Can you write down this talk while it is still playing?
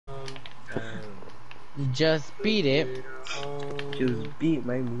Just beat it. Just beat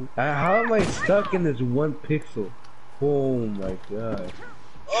my meat. How am I stuck in this one pixel? Oh my god.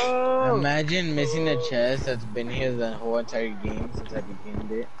 Oh! Imagine missing a chest that's been here the whole entire game since I began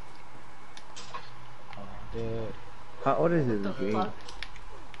it. Yeah. How old is this game?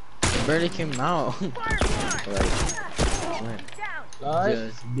 It barely came out. Like, Nice.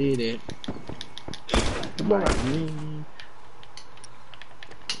 Just beat it. come on.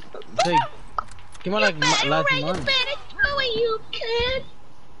 It's like, came out like last month. Who are you, kid?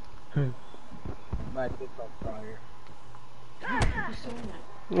 My dick on fire.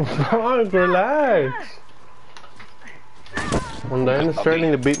 Relax. And then it's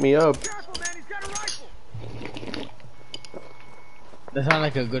starting to beat me up. That sounds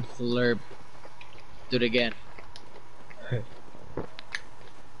like a good flurp. Do it again.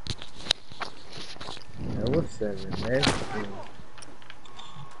 Level 7, let's go.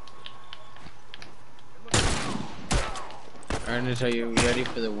 Ernest, are you ready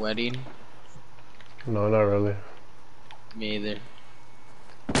for the wedding? No, not really. Me either.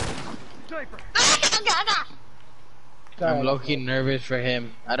 I'm low-key nervous for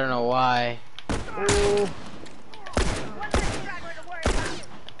him. I don't know why.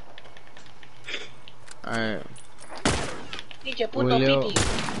 Alright. Julio.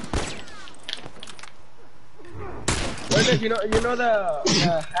 Wait, you know the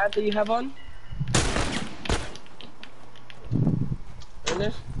hat that you have on?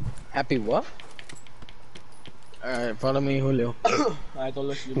 Ernest? Happy what? Alright, follow me, Julio. I don't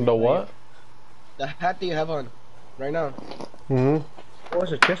listen. The what? The hat that you have on right now.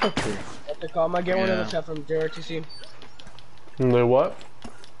 What's a chest up here? What's it called? I'm gonna get one of those hats from JRTC. The what?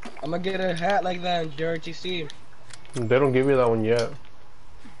 I'm gonna get a hat like that in JRTC. They don't give you that one yet.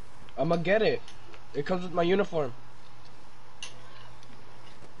 I'm gonna get it. It comes with my uniform.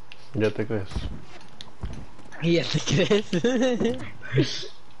 Ya te crees. Ya te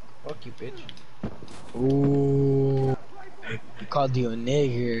crees. Fuck you, bitch. Ooh. He called you a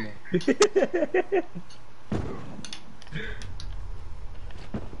nigger.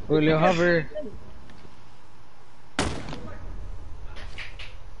 Julio, hover.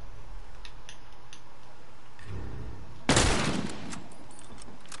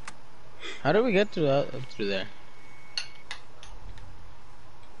 How do we get through that? Through there.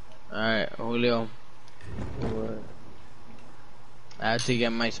 Alright, Julio. What? I have to get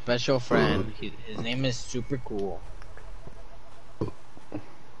my special friend. His name is Super Cool.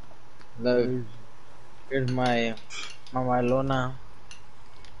 Look, here's my Lona.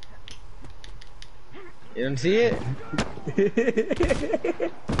 You don't see it?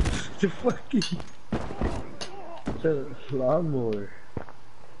 The fucking the lawnmower.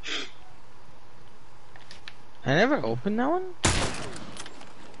 I never opened that one.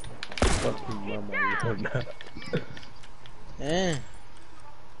 Fucking lawnmower.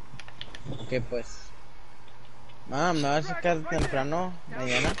 Ok, pues. Mam, ¿me vas a sacar temprano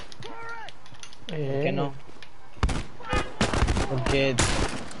mañana? ¿Por qué no? Porque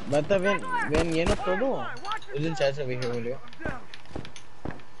va a estar bien lleno todo. There's a chance over here, Julio.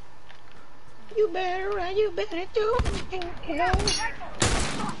 You better run, you better do.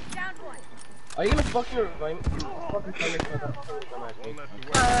 Are you gonna fucking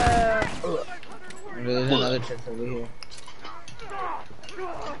There's another chance over here.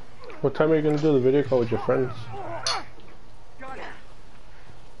 What time are you gonna do the video call with your friends?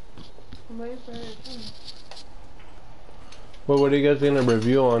 Well, what are you guys gonna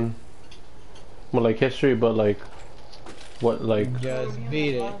review on? Well, like history, but like, what, like? Just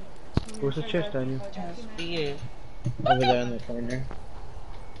beat it. Where's the chest, Daniel? Just beat it. Over there in the corner.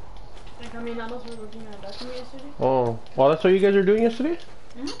 Oh, well, that's what you guys are doing yesterday?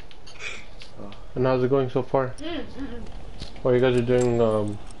 And how's it going so far? Well, you guys are doing,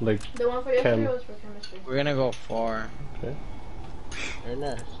 like, the one for yesterday was for chemistry. We're gonna go 4. Okay. Very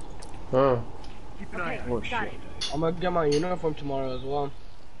nice. Oh. Oh shit. I'm gonna get my uniform tomorrow as well.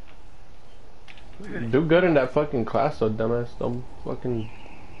 Do good in that fucking class though, dumbass. Don't fucking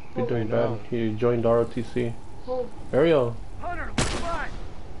be doing bad. He joined ROTC. Who? Ariel.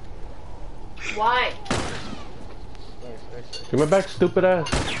 Why? Nice. Give me back, stupid ass.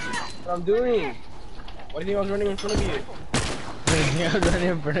 What I'm doing? Why do you think I was running in front of you? I was running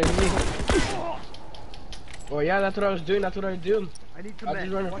in front of me. Well, yeah, that's what I was doing. That's what I do. I just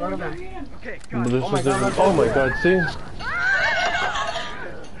run in front of him. Okay, oh my god, see?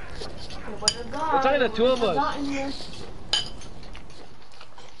 It's only the two of us.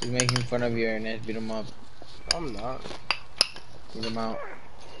 He's making fun of you, Ernest. Beat him up. I'm not. Beat him out.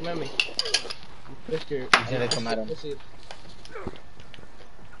 Come at me. I'm pissed here. He's gonna come at him.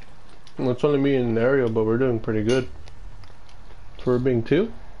 Well, it's only me in the area, but we're doing pretty good. For being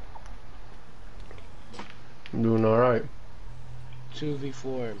 2, I'm doing alright.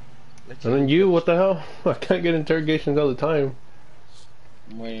 2v4. Let's And then see. you, what the hell? I can't get interrogations all the time.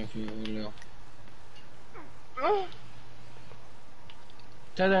 I'm waiting for you, Julio.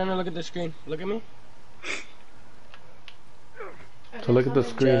 Tell Diana, look at the screen. Look at me. So look at the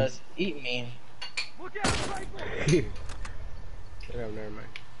screen. Just eat me. Whatever, never mind.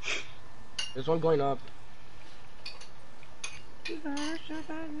 There's one going up.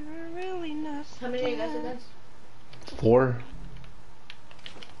 How many are you guys against? 4.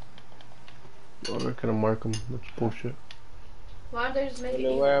 Oh, they're gonna mark them. That's bullshit. Why don't they just make it Julio,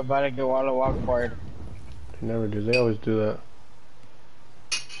 even? we're about to go all the walk forward. They never do. They always do that.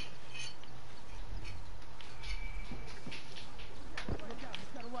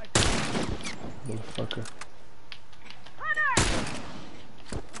 Motherfucker.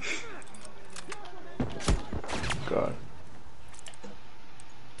 God.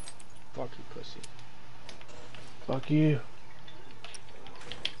 Fuck you, pussy. Fuck you.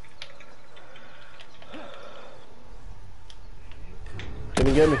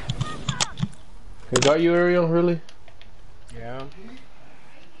 Didn't get me. He got you, Ariel? Really? Yeah.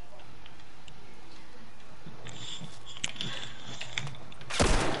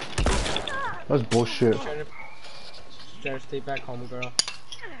 That's bullshit. Try to stay back home, girl. Oh,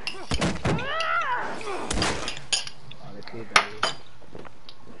 they played that.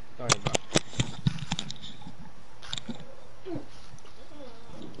 Sorry, bro.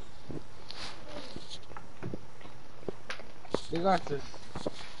 We got this.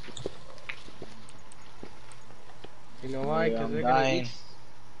 You know why? Yeah, Because I'm they're gonna dying. eat.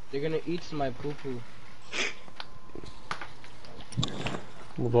 They're gonna eat my poo poo.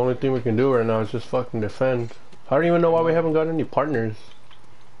 Well, the only thing we can do right now is just fucking defend. I don't even know why we haven't got any partners.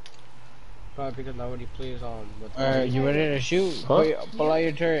 Probably because nobody plays with You ready to shoot? Huh? Pull out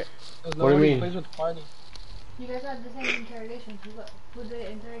your turret. Because What do you nobody mean? plays with party. You guys had the same interrogation. Who did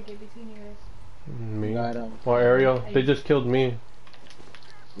it interrogate between you guys? Me. Got him. Or Ariel. They just killed me.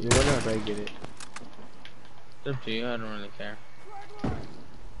 You whatever, I get it. It's up to you, I don't really care.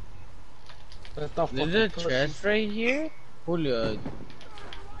 That's the There's a fucking pussy. chest right here? Julio.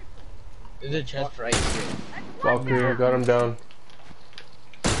 There's a chest right here. Valkyrie, got him down.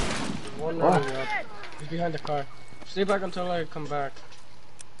 One running up. He's behind the car. Stay back until I come back.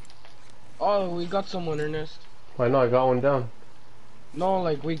 Oh, we got someone, Ernest. I know, I got one down. No,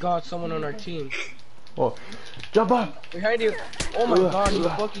 like we got someone on our team. Oh, jump up! Behind you. Oh my god, you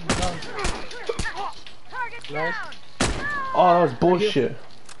fucking done. Nice. Oh, that was bullshit.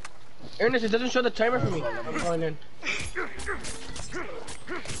 Ernest, it doesn't show the timer for me. I'm going in.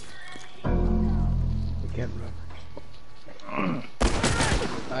 Again, run.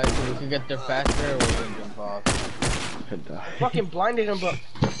 Alright, so we can get there faster or we can jump off. Could die. Fucking blinded him, but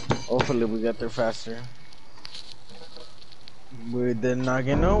Hopefully we get there faster. We did not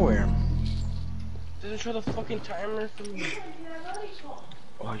get nowhere. it doesn't show the fucking timer for me.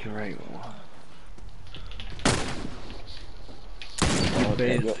 Oh, you're right.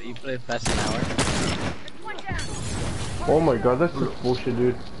 You played past an hour. Oh my god, that's just bullshit,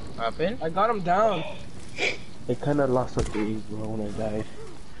 dude. Up in? I got him down. I kind of lost a phase, bro, when I died.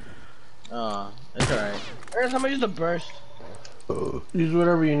 Oh, it's alright. Ernest, I'm gonna use the burst. Use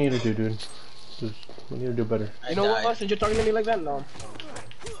whatever you need to do, dude. Just, we need to do better. You know what, since you're talking to me like that? No.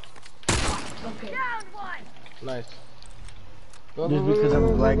 Okay. Nice. Just because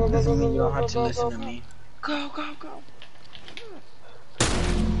I'm black doesn't mean you don't have to listen to me. Go, go, go.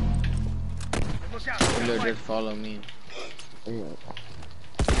 Julio, just follow me.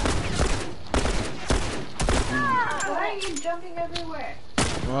 Why are you jumping everywhere?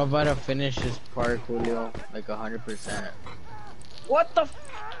 I'm about to finish this part, Julio, like 100%. What the f?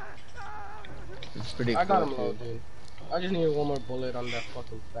 It's pretty I cool, got him low, too. dude. I just need one more bullet on that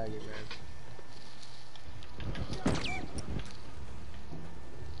fucking faggot, man.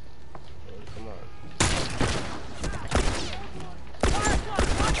 Come on.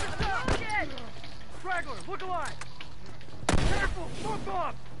 Straggler, look alive! Careful, smoke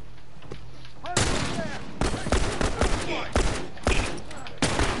off!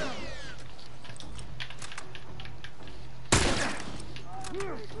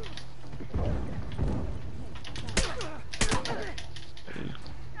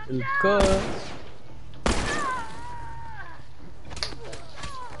 El cut.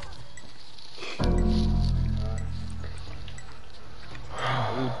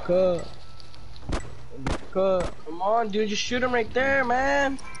 El cut. El cut. Come on, dude, just shoot him right there,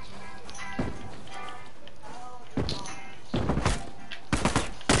 man.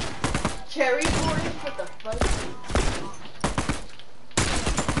 Cherry boarding? What the fuck?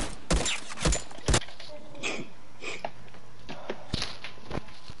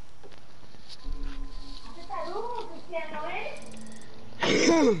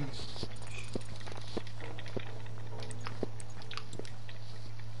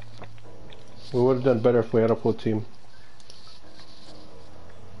 We would have done better if we had a full team.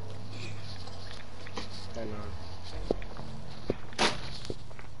 I know.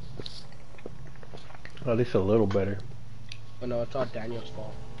 At least a little better. But no, it's all Daniel's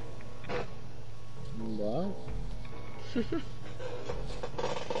fault. What?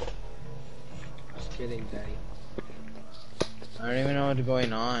 Just kidding, Daddy. I don't even know what's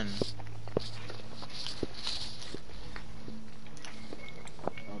going on.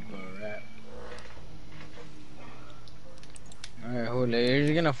 Alright, Julio, you're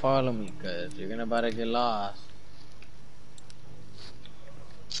just gonna follow me, cause you're gonna about to get lost.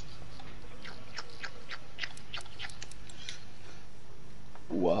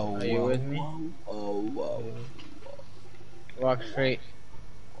 Whoa, Are you with me? Whoa. Walk straight.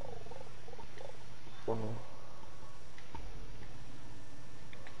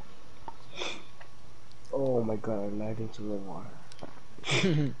 Oh my god, I lagged into the water.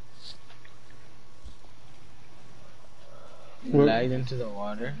 You lied into the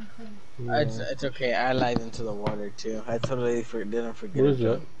water? Yeah. It's okay, I lied into the water too. I totally didn't forget What is it.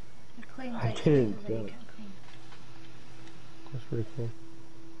 that? It claims I like didn't spaces that you go. can't claim. That's pretty cool.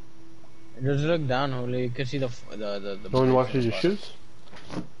 Just look down, Julio. You can see the No one washes your shoes?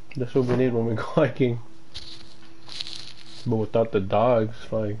 That's what we need when we go hiking. But without the dogs,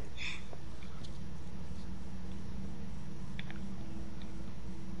 like...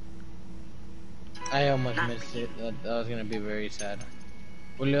 I almost missed it. That was gonna be very sad.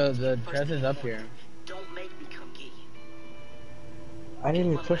 Julio, the chest is up here. Don't make me come get you. I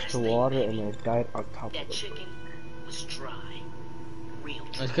didn't even touch the water and I died on top That of it. chicken was dry. Real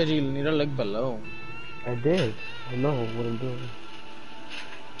dry. It's cause you need to look below. I did. I know what I'm doing.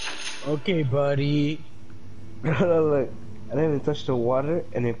 Okay, buddy. No, look. I didn't even touch the water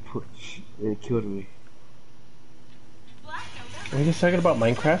and it killed me. Are you just talking about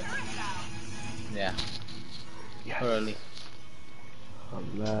Minecraft? Yeah. Yes. Totally.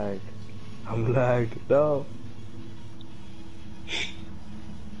 I'm lagged. No.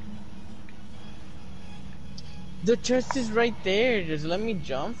 The chest is right there. Just let me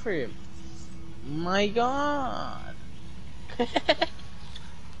jump for it. My God.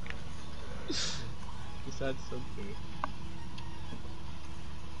 That's okay.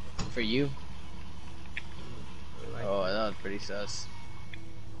 For you. Oh, that was pretty sus.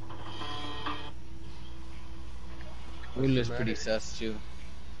 Julio's pretty sus too.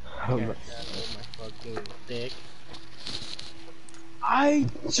 I'm Yeah, not- oh my fucking dick. I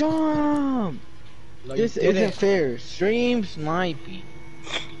jumped. No, This you didn't. isn't fair. Stream snipey.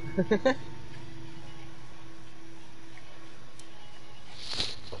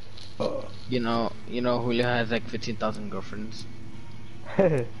 You know, Julio has like 15,000 girlfriends.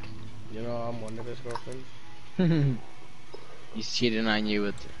 You know, I'm one of his girlfriends. He's cheating on you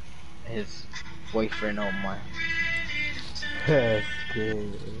with his boyfriend Omar. That's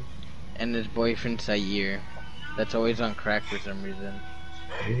good. And his boyfriend Sayer. That's always on crack for some reason.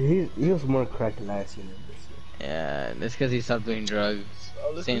 He was more cracked last year than this year. Yeah, that's because he stopped doing drugs.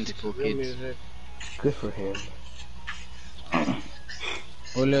 Staying to cool Real kids. music. Good for him.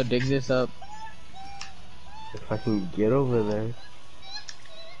 Julio, dig this up. If I can get over there.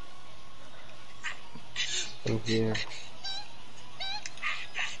 I'm here.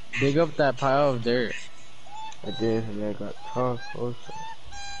 Dig up that pile of dirt. I did, and I got tossed also.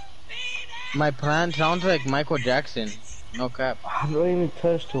 My plan sounds like Michael Jackson. No cap. I don't even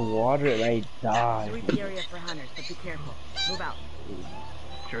touch the water and I died. Sweep the area for hunters, but be careful. Move out.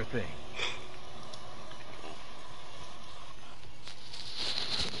 Sure thing.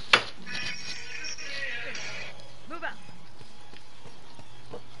 Move out.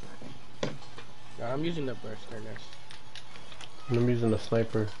 No, I'm using the burster nest. I'm using a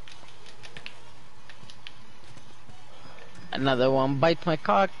sniper. Another one bites my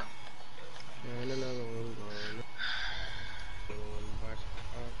cock. And another one going. Another one bites my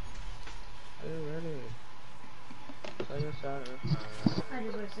cock. Are you ready? I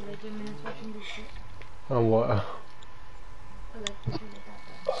just wasted like 2 minutes watching this shit. On what? I like to see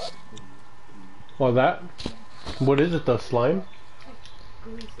that. Oh, that? What is it, the slime?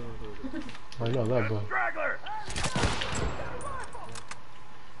 Grease. I know that, but... Straggler!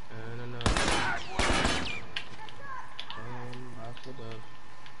 And another. After the.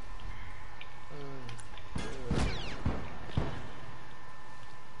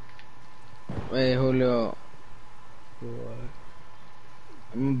 Wait, Julio. What?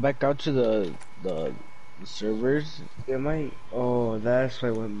 I'm back out to the servers, It might. Oh, that's why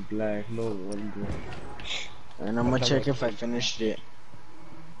it went black. No wonder. and I'm gonna check if I finished it.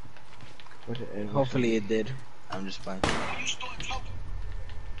 What the end? Hopefully it did. I'm just playing.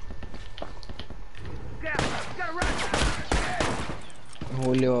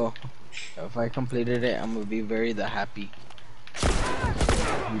 Julio, if I completed it, I'm gonna be very happy.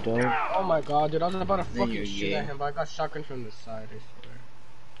 You don't? Oh my god, dude, I was about to Then fucking you're shoot gay. at him, but I got shotgun from the side, I swear.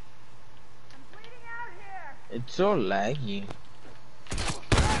 It's so laggy.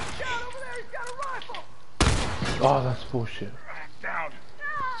 Oh, that's bullshit. Down.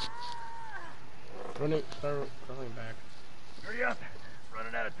 Start running back. Hurry up.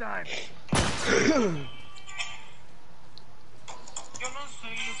 Running out of time.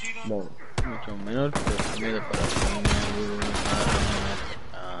 No. Mucho menos presumido para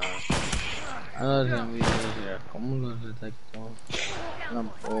los envíos, mira, ¿cómo los detecto? No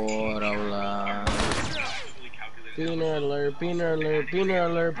por hablar. Beaner alert, beaner alert, beaner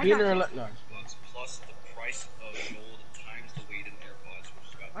alert, beaner alert. No, Plus the price of gold times the weight in AirPods, which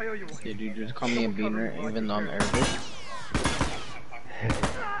is about I owe you one. Did you just call me a beaner even though I'm Arabic?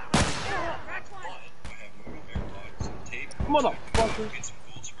 motherfucker. get some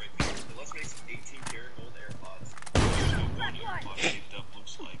gold spray paint. So let's make some 18 karat gold AirPods. Here's what one AirPod taped up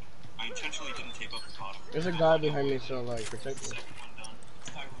looks like. I intentionally didn't tape up the bottom. There's a guy behind me, so like, protect me. Second one done. Let's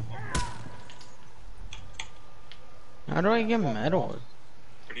talk about How do I get medals?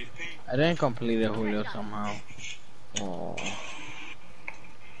 ready to paint. I didn't complete it, Julio, somehow. Oh.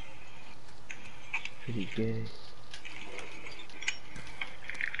 Pretty gay.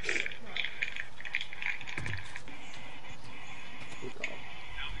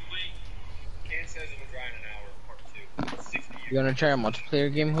 Ken says it'll dry in an hour, part 2. 60 You wanna try a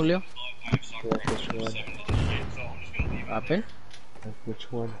multiplayer game, Julio? Like which one? Happen? Like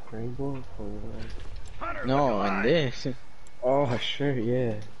which one? Rainbow or what? No, in this. Oh, sure,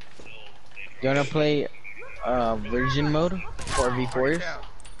 yeah. You wanna play virgin mode? 4v4s?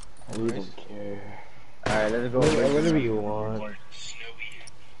 We don't care. Alright, let's go. Whatever you want.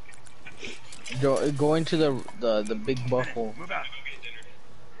 Go into the big buffalo. Move out.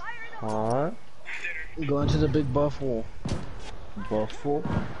 Huh? Go into the big buffalo. Buffalo?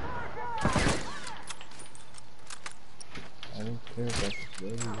 I don't care about this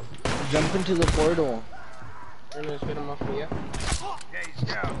baby. Jump into the portal. I'm gonna spit him off here. Yeah, he's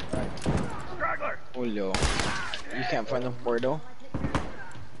down. Straggler. Julio. You can't find the portal?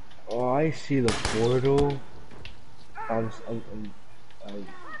 Oh, I see the portal.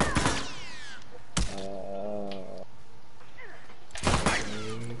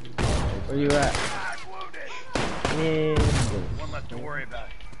 Where you at? Yeah. One less to worry about.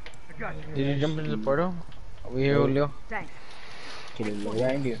 I got you. Did you jump into the portal? Over here, Julio. Thanks. Get it low.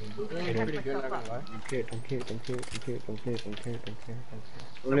 Behind you. Doing pretty good, not gonna lie. Don't care.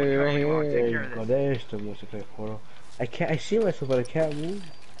 Julio, right here. No, there is the most effective portal. I see myself, but I can't move.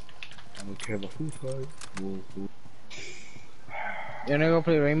 I don't care about who's hard. Move. You wanna go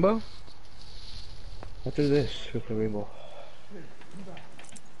play Rainbow? After this, we'll play Rainbow.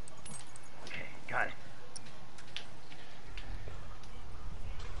 Okay, got it.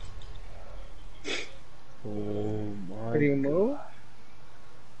 Oh my. Where do you move?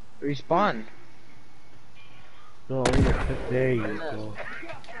 Respawn. No, I'm gonna click. There you go.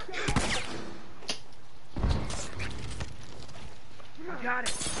 Got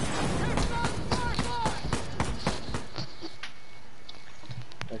it.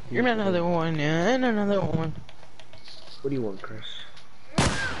 Give me another one, yeah, and another one. What do you want, Chris?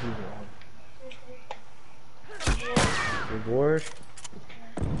 What do you want? Reward?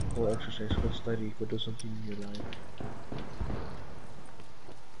 Go exercise, go study, go do something in your life.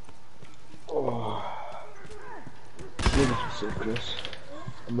 Oh. You're not sick, Chris.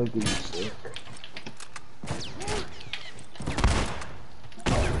 I'm gonna get you sick.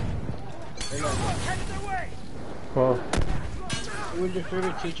 Oh, Who was your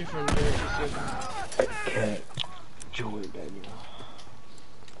favorite teacher from JSC? Cat. Joey Daniel.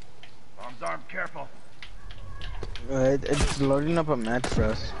 Arms armed, careful. It's loading up a match for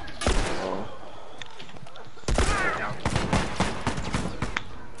us. Oh.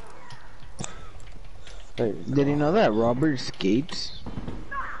 There you Did you know that Robert skates?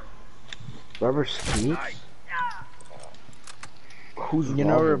 go. Robert Skeet? Who's You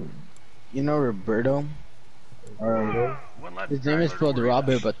know, Robert? you know Roberto? Or, One less his name is spelled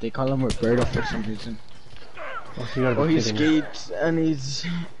Robert, but they call him Roberto for some reason. oh, so you gotta Oh, be he kidding me. skates, and he's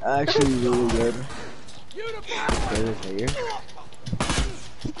actually really good. Where is it here?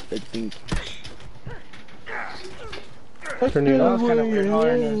 I think. Turn it That off. was kind of weird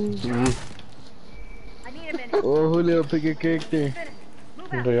harness. I need a minute. Oh, Julio, pick a character.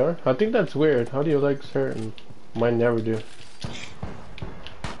 Move out. They are? I think that's weird. How do you like certain? Mine never do.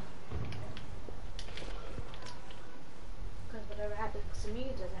 Because whatever happens to me,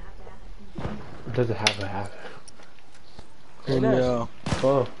 it doesn't have to happen. It doesn't have to happen. Julio.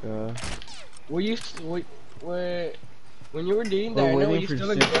 Oh. Were you when you were dating We're Diana, were waiting you for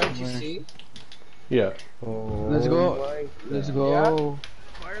still in Steve the to RGC? Yeah. Oh, Let's go. Let's go.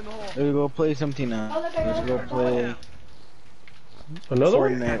 Fire in the hole. Let's go play something now. Let's go play Another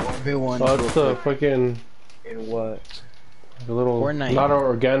one? Fortnite 1v1. Oh, it's the fucking in what? the little Fortnite. not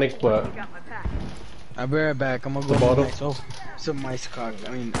organic, but You got my back. I'll be right back. I'm gonna The go bottom? make myself some ice cock.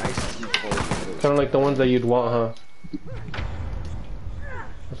 I mean, iced tea for kind of like the ones that you'd want, huh?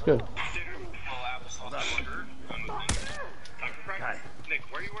 That's good. Got it. Nick,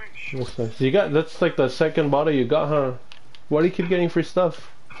 why are you wearing shorts? That's nice. You got that's like the second bottle you got, huh? Why do you keep getting free stuff?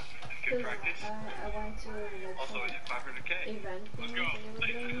 Good practice. I went to Also, like is it 500k? event Let's go.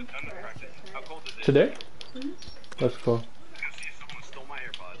 Done the practice. How cold is it? Today? That's cool. I see someone stole my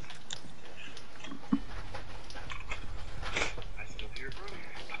AirPods. I still hear it from you.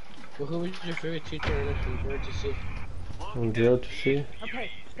 Well, who was your favorite teacher in the RGC? From 0 to C. Okay,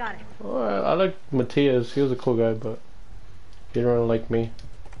 got it. Oh, I like Matthias. He was a cool guy, but he didn't really like me.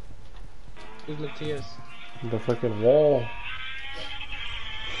 Who's Matthias? The fucking wall.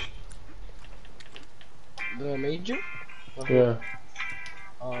 The major? Yeah.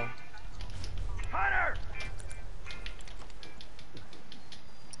 Oh. Hunter!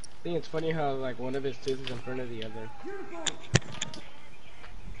 I think it's funny how like one of his tooth is in front of the other.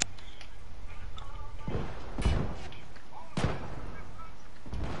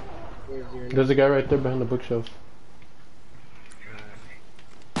 Where's your There's a guy right there behind the bookshelf.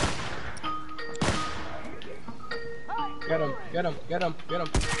 Get him, get him, get him, get him.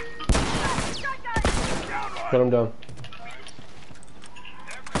 Got him down.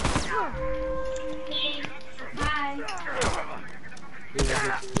 Hi.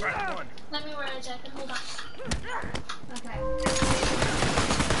 Press one. Let me wear a jacket. Hold on. Okay.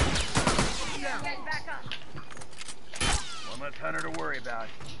 Back up. One less hunter to worry about.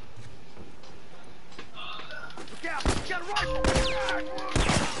 Look out! Got a rifle!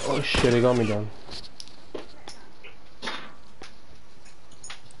 Oh shit, he got me down.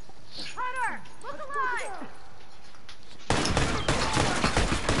 Hunter, look alive.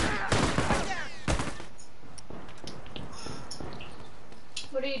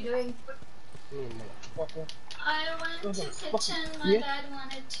 What are you doing? I went to kitchen. My dad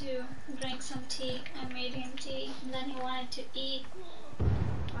wanted to drink some tea. I made him tea, and then he wanted to eat.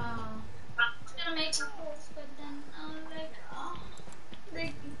 I was gonna make noodles, but then I was like, oh,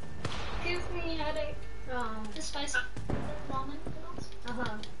 they give me headache. The spicy ramen noodles.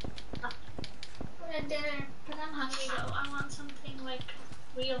 For dinner, but I'm hungry though. I want something like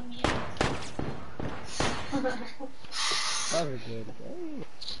real meal. That was good.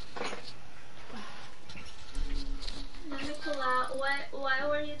 Let me pull out. Why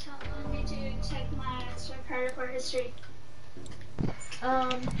were you telling me to check my extra credit for history? How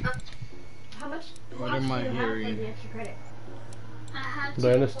much? What how am much I do you have for hearing? the extra credit? I have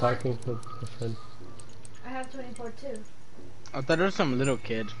Diana's 24. talking to her friend. I have 24 too. I thought it was some little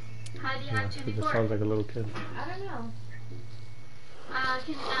kid. How do you Yeah, have she just 24? sounds like a little kid. I don't know.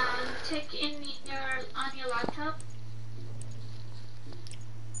 Can check in on your laptop.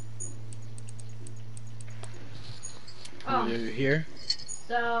 Oh, You here?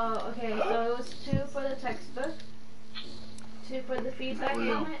 so okay, so it was 2 for the textbook, 2 for the feedback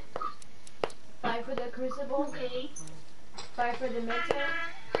moment, 5 for the crucible, Okay. 5 for the midterm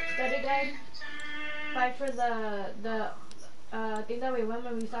study guide, 5 for the thing that we went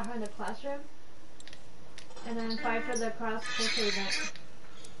when we saw her in the classroom, and then 5 for the cross culture event.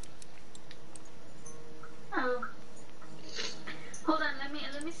 Oh. Hold on.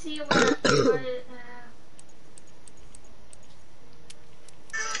 Let me see where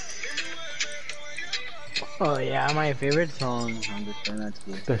Oh yeah, my favorite song. I'm just turn that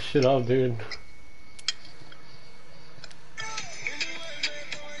to That shit off, dude.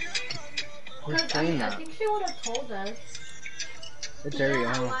 Who's Cause I playing mean, I that? think she would have told us. It's Yeah,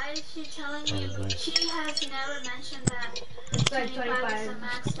 Ariana. why is she telling you? Oh, nice. She has never mentioned that It's like 25 is 25. the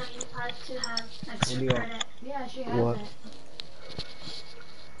max that you have to have extra Video. credit. Yeah, she What? hasn't.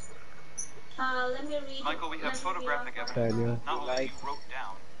 Let me read. Michael, we have let me read photographic off evidence. Daniel. Not only Like- you wrote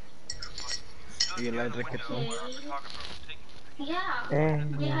down, but You like the window kitten? where our photographer was taking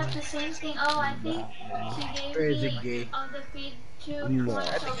Yeah, we have the same thing. Oh, I think she Or is gave it me gay? on the 2 No, points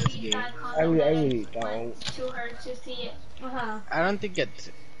I of think it's gay. feedback on I the way really went don't. to her to see it. I don't think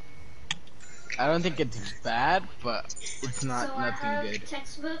it's bad, but it's not So I nothing have good.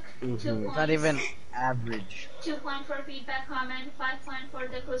 textbook, 2 Mhm. It's points. not even average. 2 points for feedback comment, 5 points for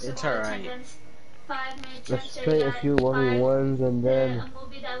the It's crucible alright. attendance, 5 minute Let's chapter play a guide, few 5 1v1s and the then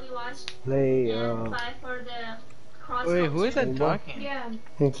movie that we watched, play and 5 for the cross Wait, who is that Rainbow? talking? Yeah,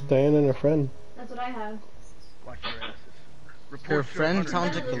 It's Diane and her friend. that's what I have. Watch your asses. Her Report friend show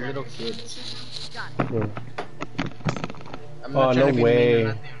sounds 100. like a little kid. Yeah. I'm Oh, not no trying to be mean or way.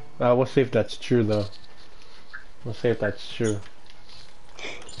 nothing. We'll see if that's true, though. We'll see if that's true.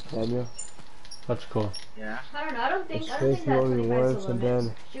 Daniel. That's cool. Yeah. I don't know. I don't think Let's play a that few 25 is the 1v1s and limit.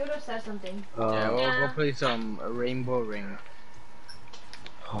 then She would have said something. Yeah, we'll Yeah. go play some Rainbow Ring.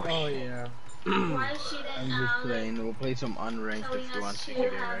 Oh yeah. Why she I'm didn't just playing. We'll play some unranked telling if you want us to to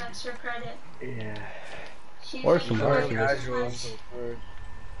get it have ready. extra credit. yeah. She's Or like, some "You more guys are casual. nice." So first,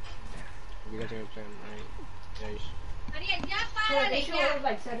 you guys are playing, right? Yeah. You should. So they should have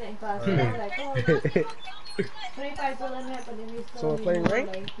like said it in class. They were like, oh, 25 is the limit, but then you So still we're need playing more,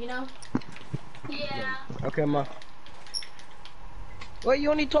 ranked? like, you know? Yeah. Okay, ma. Wait,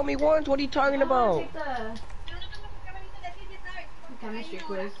 you only told me once. What are you talking I wanna about? take the chemistry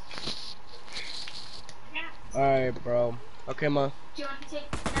quiz. Alright, bro. Okay, ma. Do you want to take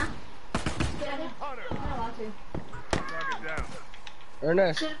it now? Get it? Hunter, I don't want to. target down.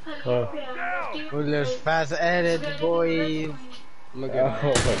 Ernest, Should put it Oh. Well, there's fast edit, boys. I'm gonna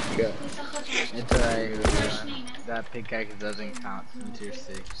Oh get my god. It's alright. That pickaxe doesn't count since you're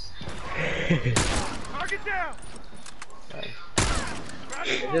 6. Target down.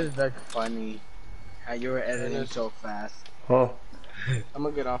 It is like funny how you were editing so fast. Huh. I'm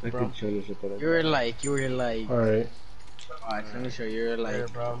gonna get off, I bro. can show you something. You were like, Alright. watch, let me show you. You were Later,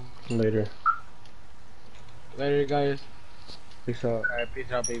 like, bro. Later. Later, guys. Peace out. alright,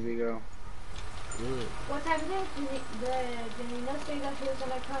 peace out, baby girl. What time is it? Did Nina say that she was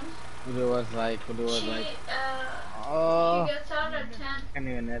gonna come? What it was like, She, oh, she gets out at 10. can't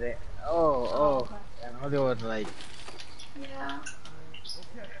even edit. Oh, okay. and what it was like. Yeah.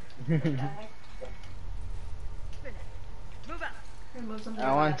 Remove something I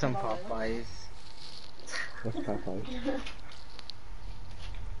like want that some from all of it. Popeyes. What's Popeyes?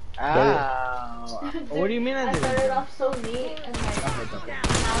 Ow. What do you mean I I didn't? started jump? off so neat and like now I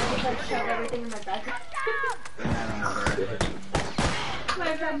just like shove everything in my back. I don't care.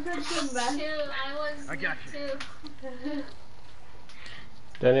 My friend could swim back. I got you. Now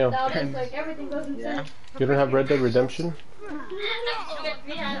Daniel, it's like everything goes inside. Yeah. you don't have Red Dead Redemption? We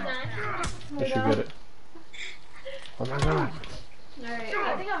have that. You should get it. Oh my god. Alright,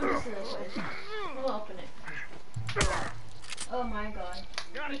 I think I'm just gonna switch. We'll open it. Oh my god.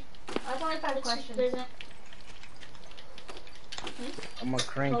 That's only 5 questions. I'm a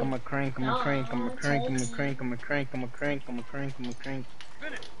crank, I'm a crank, I'm a crank, I'm a crank, I'm a crank, I'm a crank, I'm a crank, I'm a crank, I'm a crank.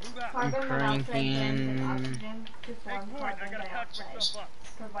 Finish. Move out. Carbon monoxide cranking. and oxygen to form Point. I carbon gotta patch dioxide. myself up.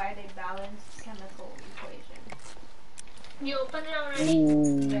 Provide a balanced chemical equation. You opened it already?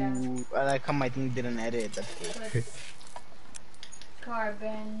 Ooh, I like how my thing didn't edit. That's good. Put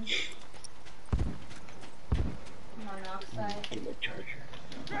carbon monoxide. Get my charger.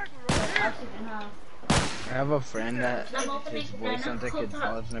 Oxygen, huh? I have a friend that I'm opening his it voice right sounds now. like his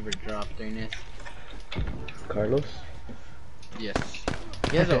balls never dropped during this. Carlos? Yes.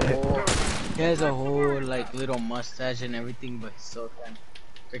 He has a whole like little mustache and everything, but he's so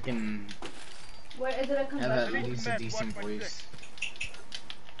freaking What is it? A has combustion? at least a decent voice.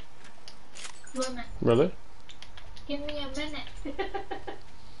 Woman, Really? give me a minute.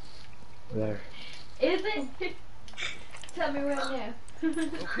 There. Is it? Tell me right now.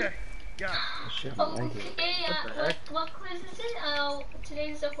 Okay. Got it. Shit, I Oh, like it. okay, what quiz is it?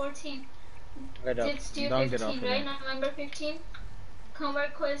 Today's the 14th. Get up. It's due Don't get off 15, of right? that. November 15th.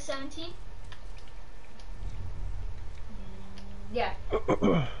 Convert quiz 17. Yeah.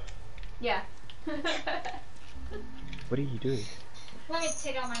 Yeah. What are you doing? Let me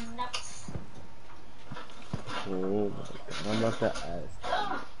take out my nuts. Oh my god. I'm about to ask.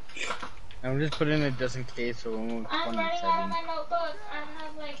 I'm just putting it just in case so when we're I'm running out of 27. my notebook. I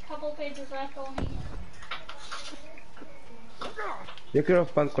have like a couple pages left only. Yo quiero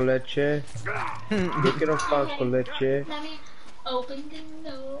pan con leche. Yo quiero pan con leche. Let me open the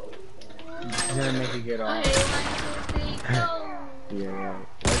note. He's gonna make you get Okay, off. 1, 2, 3, go. Yeah, right.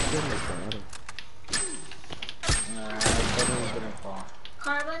 That's good like that. I thought it was gonna fall.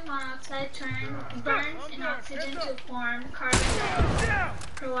 Carbon monoxide burns in oxygen to form carbon dioxide.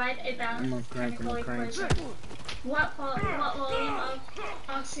 Provide a balanced chemical equation. What volume of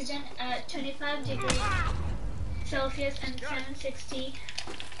oxygen at 25 degrees Celsius and 760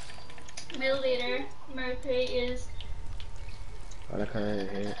 milliliter mercury is I like how I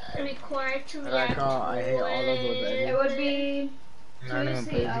hate. required to I like react how I hate all of those with It would be Not even 2CO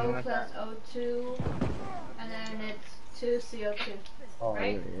paging like plus that. O2, and then it's 2 CO2. Oh,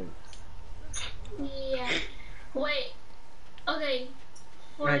 Right? yeah. Wait. Okay.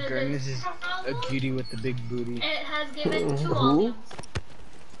 For My this goodness is a problem, cutie with the big booty. it has given 2 Who? volumes.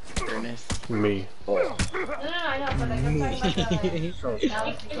 Goodness. Me. No, I know, but like, I'm talking about the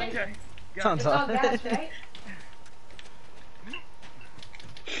balanced equation. Sounds It's all off. gas, right?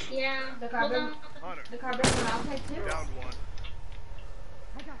 Yeah. The Hold carbon, on. Hunter, the carbon monoxide too? down one.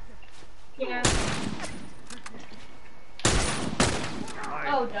 Yeah.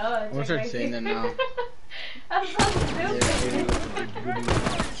 Oh, duh. It's We'll start right saying here. that now. I'm so Yeah, cutie stupid. with the big booty.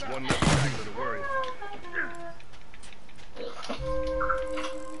 One less factor to worry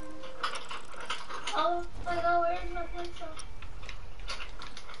Oh my god, where is my pencil?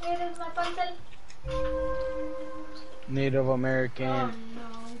 Where is my pencil? Native Oh American. no.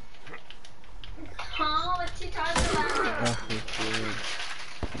 Huh? What's he talking about? Oh, shit.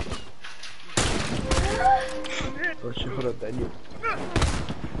 Oh, shit, hold up, Daniel.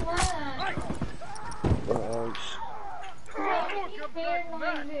 What? Oh, Why did you beard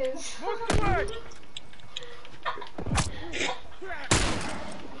like this?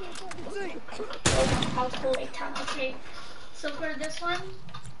 I'll pull it down. Okay. So for this one,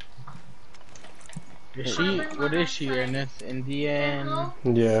 Is she? What is she? Ernest? Indian?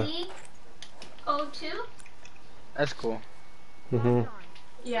 Yeah. CO2? That's cool. Mhm.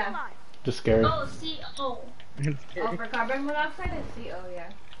 Yeah. Just scary. Oh, CO. Oh, for carbon monoxide, it's CO, yeah.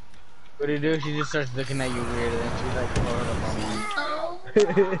 What do you do? She just starts looking at you weird and she's like, oh, CO.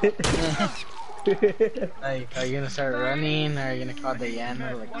 like, are you gonna start running? Or are you gonna call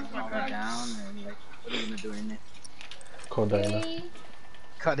Diana to like calm her down? Or like, what are you gonna do in it? Call Diana.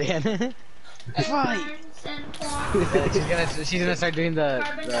 Call Diana? Fight! Burns and forms She's gonna start doing the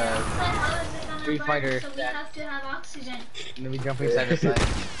carbon dioxide. How is it gonna Street burn? Fighter So we that- have to have oxygen. and then we jumping side to side.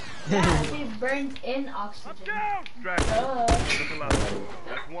 Yeah, she burns in oxygen. down. Distraction. Duh. Look alive.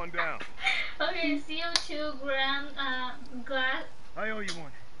 That's one down. Okay, CO2 gram glass I owe you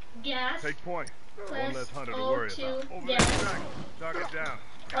one. gas Take point. One plus less hunter to worry O2 about. Over that gas. track. Target down.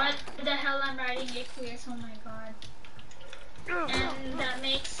 What the hell? I'm writing aqueous. Oh my god. And that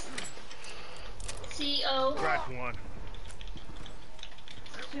makes CO. Scratch one.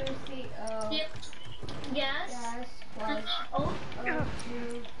 2CO Yep. Gas. gas plus O.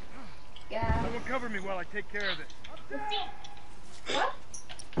 O2 gas. Someone cover me while I take care of this. What?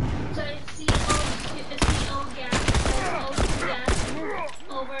 So it's CO gas plus O2 gas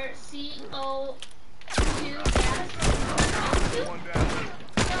over CO2 gas O2. One down.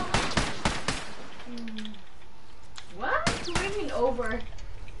 What? What do you mean over?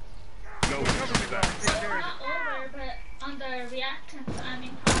 No, cover me while I So take care of not this. over, but on the reactants, I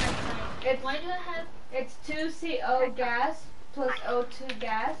mean product side. It's Why do I have? It's 2CO gas plus O2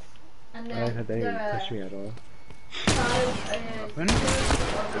 gas, and I then like how they didn't touch the me at all. product When? is I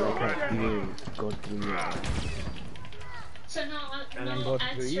like how he didn't go through me. So And then no go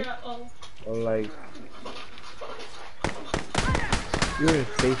through you? extra O. Or like, you were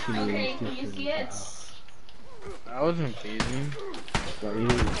facing me. Okay, and can you kissing see me. it? I wasn't phasing. Like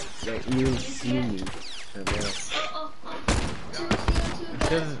you didn't see me. Oh. 2 CO2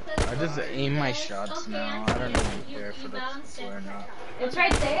 gas plus I just aim my shots okay, now. I I don't see really it. care for You the balanced score or it. not. It's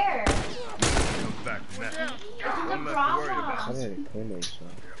right there. Comes back from that. This is the One less to worry problem. about. How did I play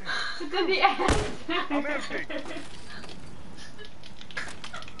myself? It's in the end. I'm empty.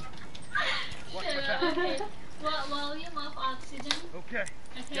 Okay. What volume of oxygen? Okay.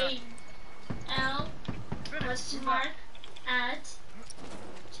 Okay. L question mark at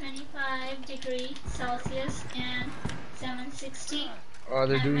 25 degrees Celsius and 760. Oh,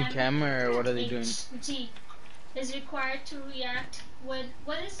 they're doing and camera or what are they doing? G is required to react with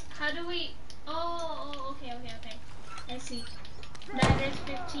what is? How do we? Oh, okay. I see. That is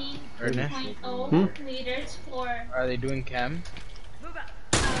 15.0 liters for Are they doing cam?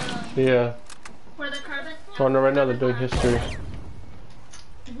 Yeah. for the carbon. Oh no, right now they're doing history.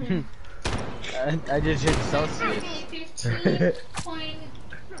 I just hit Celsius.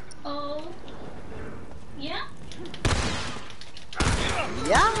 15.0. Yeah.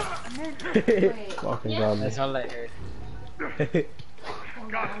 Yeah. Wait, Fucking Yeah. got me. That's all I heard.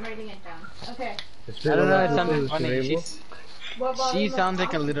 hold on, I'm writing it down. Okay. I don't know. It sounded funny. What volume She of sounds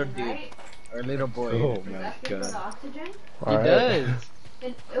like a little oxygen, dude right? or a little boy. Oh my Asking for the god. oxygen? He Alright. does.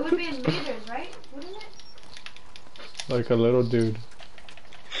 It would be in liters, right? Wouldn't it? Like a little dude.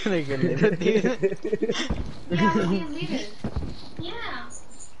 Like a little dude. Yeah, we can lead it. Yeah.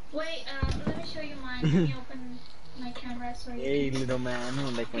 Wait, let me show you mine. Let me open my camera so you Hey, can little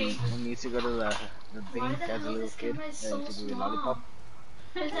man. Like when we used to go to the thing Why the as a hell little this kid camera is and so to do a small? lollipop.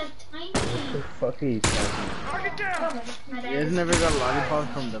 It's like tiny. What the fuck are you talking? Target down! My You dad guys is never got lollipops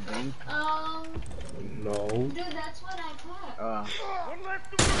from the bank? No. Dude, that's what I got. One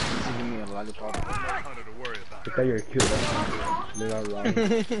left to Just give me a lollipop. One more hunter to worry about. I thought you were cute. They're not wrong.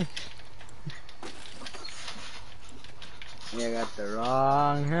 You got the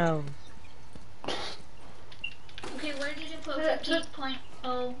wrong house. Okay, where did you put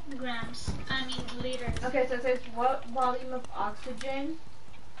 15.0 grams? I mean liters. Okay, so it says what volume of oxygen?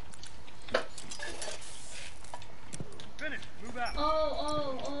 Finish. Move out.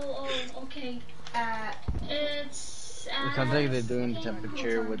 Oh, okay. It's It sounds like they're doing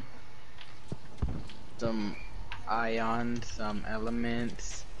temperature with some ions, some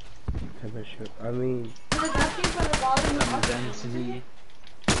elements, Temperature. I mean, So it's asking for the volume of some oxygen. density.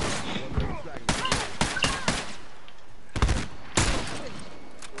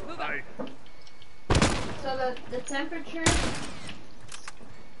 Nice. So the temperature.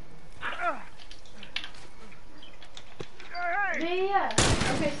 Yeah.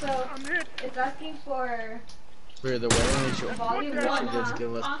 Okay, so it's asking for For the weather issue, volume they one, should just huh?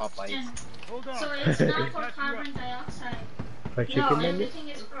 give us oxygen. Popeyes. Hold on. So it's not for carbon dioxide. fried chicken No, nugget? Everything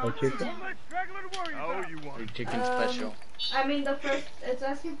is for Fried chicken? oxygen. Let straggler to worry about. Oh, you want Like chicken special. I mean the first. It's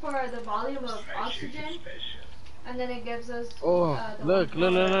asking for the volume of oxygen, and then it gives us. Oh, the look.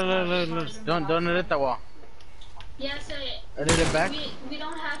 carbon Don't let it that wall. Yes, Edit it back. we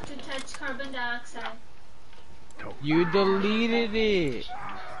don't have to touch carbon dioxide. You deleted it.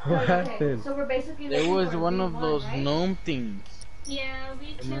 What Okay, happened? so we're basically. There looking was for one B1, of those right? gnome things. Yeah,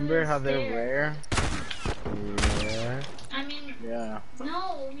 V2 Remember is how they're there. rare? Yeah. I mean, Yeah.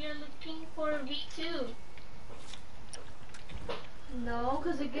 no, we are looking for V2. No,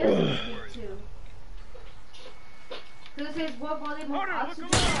 because it gives us B2. Because it says what volume of Order, look oxygen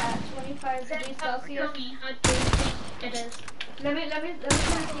alive. at 25 degrees Tell Celsius. me, how do you think it is? Let me try to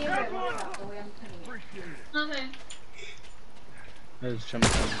see if it works out the way I'm putting it. Appreciate it. Okay. Let's jump.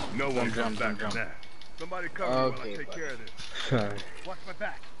 No one Jump, comes back jump, from jump. that. Somebody cover me while I Okay, take buddy. care of this. Sorry. Watch my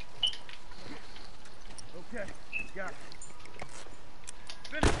back. Okay, got it.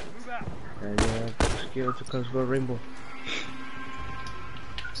 Finish. Move out. And skill to comes go rainbow.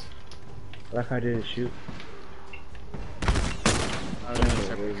 Like I didn't shoot. I don't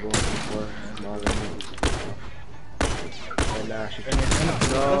know. Rainbow before. And now she can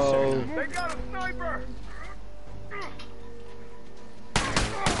No. They got a sniper.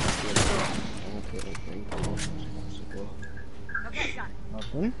 Okay, got it.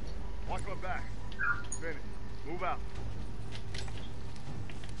 Nothing. Watch my back. Finish. Move out.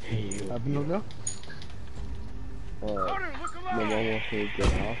 Hey, you. Nothing to go. Hunter, look My mom alive. wants me to get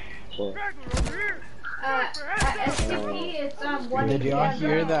off, but Straggler over here. At STP, it's 1 Did y'all ATM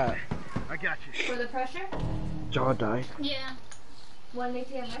hear right? that? I got you. For the pressure? Jaw died. Yeah. 1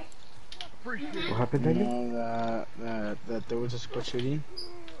 ATM, right? Appreciate What it. happened, Daniel? No, that there was a school shooting.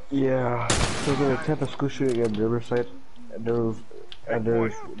 Yeah, so there was a type of school shooting at Riverside, and there was one in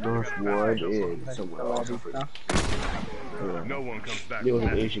somewhere else. Yeah. No one comes back. It was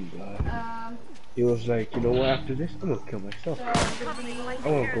from an that. Asian guy. He was like, you know what? After this, I'm gonna kill myself. So I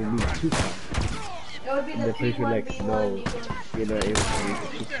want to go meet Tupac. it would be And the the police were T1, like, B1 no, equals you're not able to meet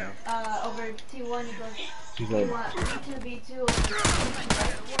Tupac. over T1 equals She's like, T1, B2, B2 over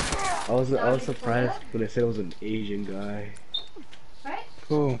T2, I was surprised when they said it was an Asian guy. right?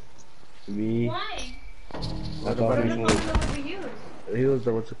 Cool. Me, Why? I Right? thought What he the was, fuck would we use? he was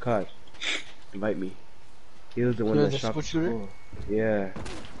the one to cut. Invite me. He was the one He that was a shot school the shooter? school. Yeah.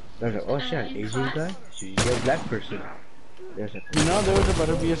 I was like, oh shit, an In Asian class? guy? You're a black person. There's a You know there was about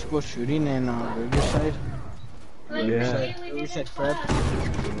to be a school shooting in Riverside. Like, Yeah. really, we did Riverside in Prep.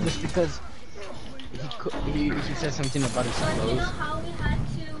 class. Just because he said something about his You know clothes. how we had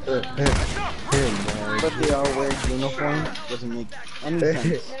to, him, man. But they all wear uniform. Doesn't make any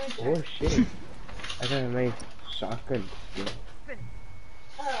sense. Oh shit. I got a nice shotgun. Yeah.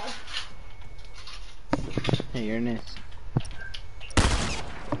 Hey, you're nice.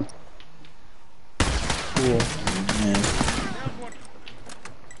 Cool. Man.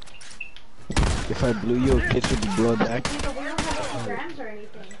 If I blew you, kids would be blown back. We don't have grams or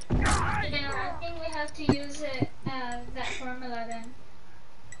anything. yeah, I think we have to use it, that formula then.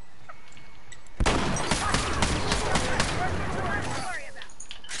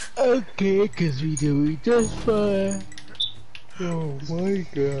 Okay, cause we doing just fine. Oh my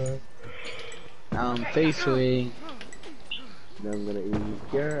god. Face swing. Then I'm gonna use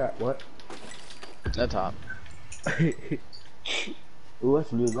here at what? The top. Ooh, that's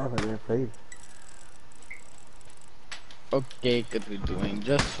blue life I never played. Okay, good. We're doing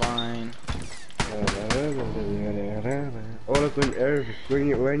just fine. Oh, look, when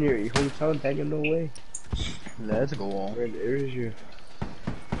you're in your hometown, Daniel, no way. Let's go. Where is you?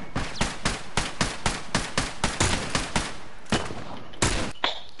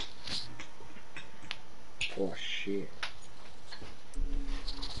 Oh, shit.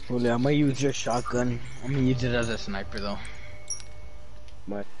 Well, I'm gonna use your shotgun. I'm gonna use it as a sniper though.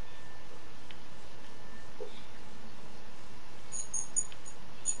 My.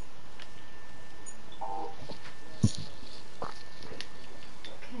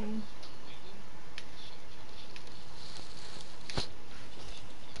 Okay.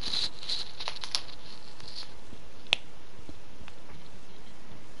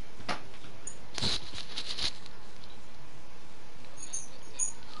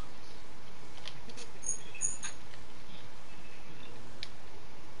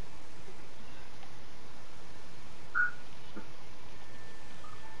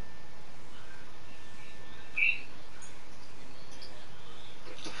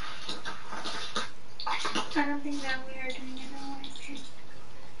 I don't think that we are doing it all.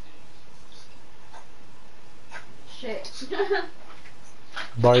 Shit.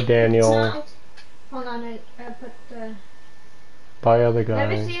 Bye, Daniel. No. Hold on, I put the... Bye, other Let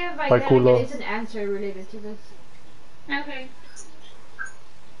me guy. see if I Bye, get Kulo. an answer related to this. Okay.